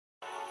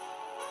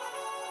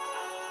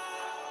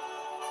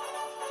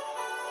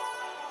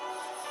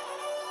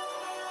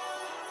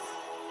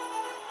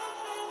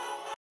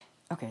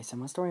Okay, so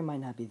my story might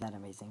not be that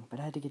amazing, but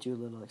I had to get you a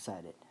little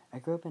excited. I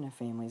grew up in a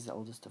family as the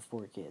oldest of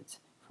four kids.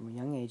 From a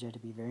young age, I had to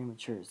be very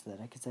mature so that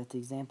I could set the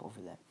example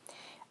for them.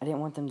 I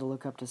didn't want them to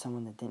look up to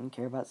someone that didn't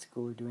care about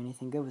school or do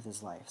anything good with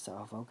his life, so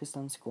I focused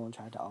on school and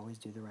tried to always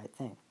do the right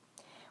thing.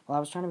 While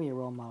I was trying to be a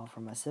role model for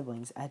my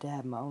siblings, I had to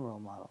have my own role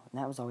model,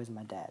 and that was always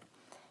my dad.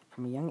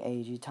 From a young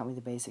age, he taught me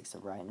the basics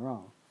of right and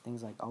wrong.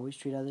 Things like always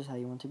treat others how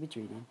you want to be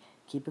treated,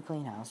 keep a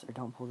clean house, or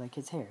don't pull that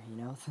kid's hair,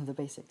 the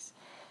basics.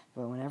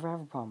 But whenever I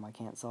have a problem I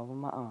can't solve on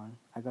my own,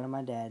 I go to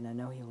my dad and I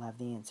know he'll have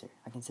the answer.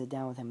 I can sit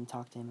down with him and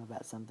talk to him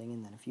about something,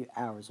 and then a few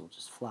hours will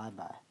just fly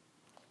by.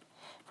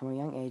 From a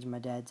young age, my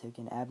dad took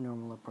an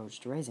abnormal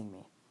approach to raising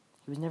me.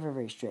 He was never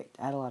very strict.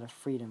 I had a lot of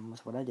freedom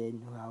with what I did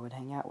and who I would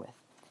hang out with.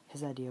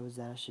 His idea was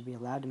that I should be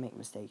allowed to make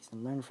mistakes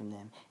and learn from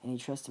them, and he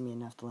trusted me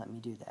enough to let me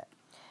do that.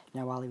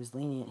 Now, while he was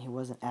lenient, he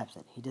wasn't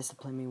absent. He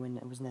disciplined me when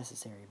it was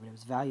necessary, but it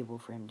was valuable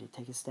for him to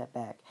take a step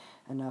back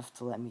enough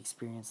to let me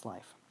experience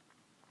life.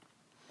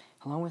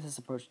 Along with his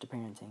approach to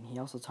parenting, he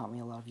also taught me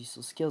a lot of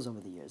useful skills over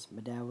the years.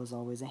 My dad was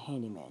always a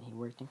handyman. He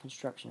worked in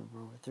construction for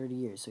over 30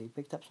 years, so he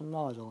picked up some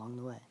knowledge along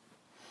the way.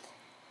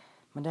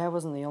 My dad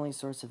wasn't the only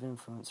source of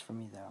influence for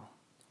me, though.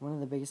 One of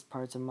the biggest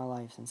parts of my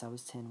life since I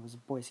was 10 was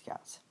Boy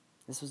Scouts.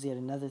 This was yet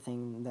another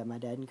thing that my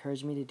dad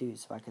encouraged me to do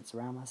so I could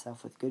surround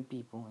myself with good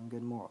people and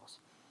good morals.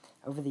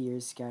 Over the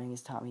years, scouting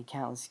has taught me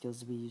countless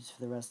skills to be used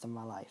for the rest of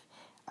my life.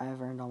 I have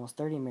earned almost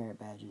 30 merit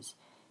badges,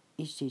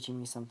 each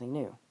teaching me something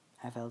new.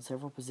 I've held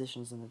several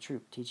positions in the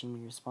troop, teaching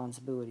me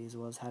responsibility as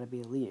well as how to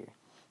be a leader.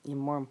 Even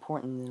more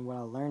important than what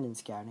I learned in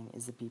scouting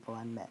is the people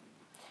I met.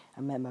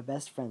 I met my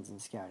best friends in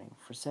scouting.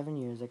 For 7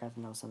 years, I got to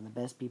know some of the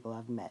best people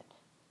I've met.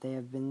 They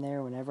have been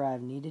there whenever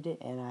I've needed it,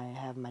 and I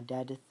have my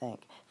dad to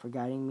thank for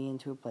guiding me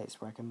into a place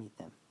where I can meet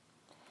them.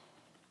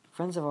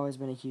 Friends have always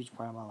been a huge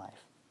part of my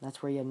life.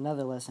 That's where yet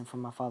another lesson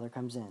from my father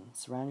comes in.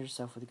 Surround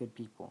yourself with good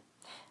people.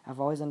 I've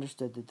always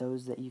understood that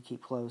those that you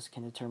keep close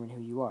can determine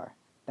who you are.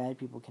 Bad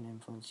people can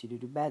influence you to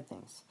do bad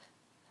things.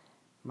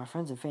 My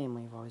friends and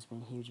family have always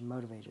been huge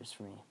motivators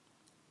for me.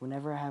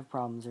 Whenever I have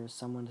problems, there is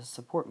someone to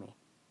support me.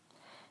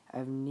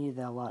 I've needed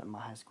that a lot in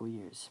my high school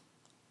years.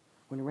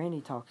 When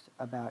Randy talked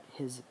about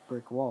his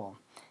brick wall,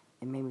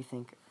 it made me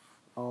think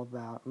all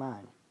about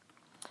mine.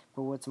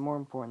 But what's more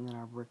important than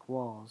our brick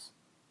walls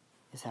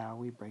is how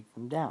we break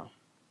them down.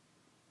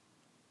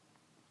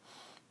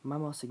 My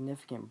most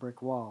significant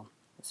brick wall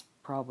is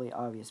probably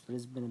obvious, but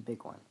it's been a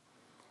big one.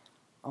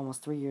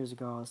 Almost 3 years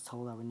ago, I was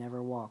told I would never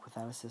walk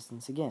without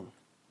assistance again.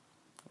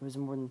 It was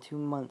more than 2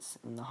 months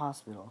in the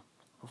hospital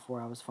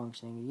before I was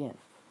functioning again,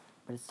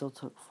 but it still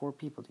took 4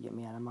 people to get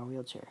me out of my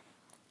wheelchair.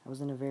 I was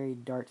in a very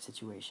dark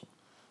situation,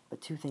 but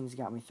 2 things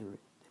got me through it: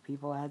 the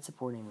people I had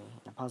supporting me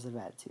and a positive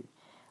attitude.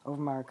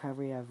 Over my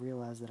recovery, I've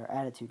realized that our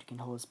attitude can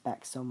hold us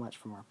back so much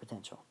from our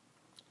potential.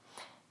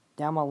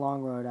 Down my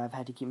long road, I've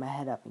had to keep my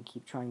head up and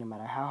keep trying no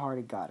matter how hard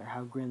it got or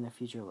how grim the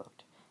future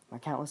looked. My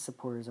countless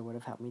supporters are what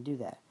have helped me do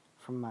that.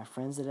 From my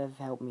friends that have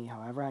helped me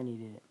however I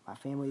needed it, my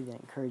family that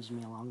encouraged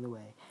me along the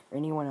way, or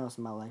anyone else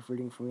in my life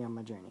rooting for me on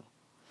my journey.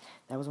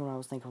 That was when I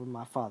was thankful to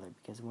my father,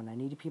 because when I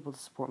needed people to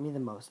support me the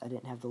most, I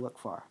didn't have to look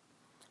far.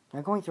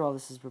 Now, going through all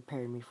this has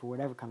prepared me for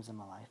whatever comes in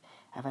my life.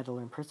 I've had to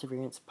learn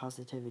perseverance,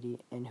 positivity,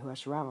 and who I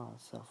surround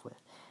myself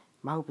with.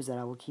 My hope is that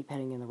I will keep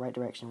heading in the right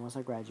direction once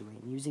I graduate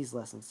and use these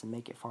lessons to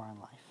make it far in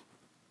life.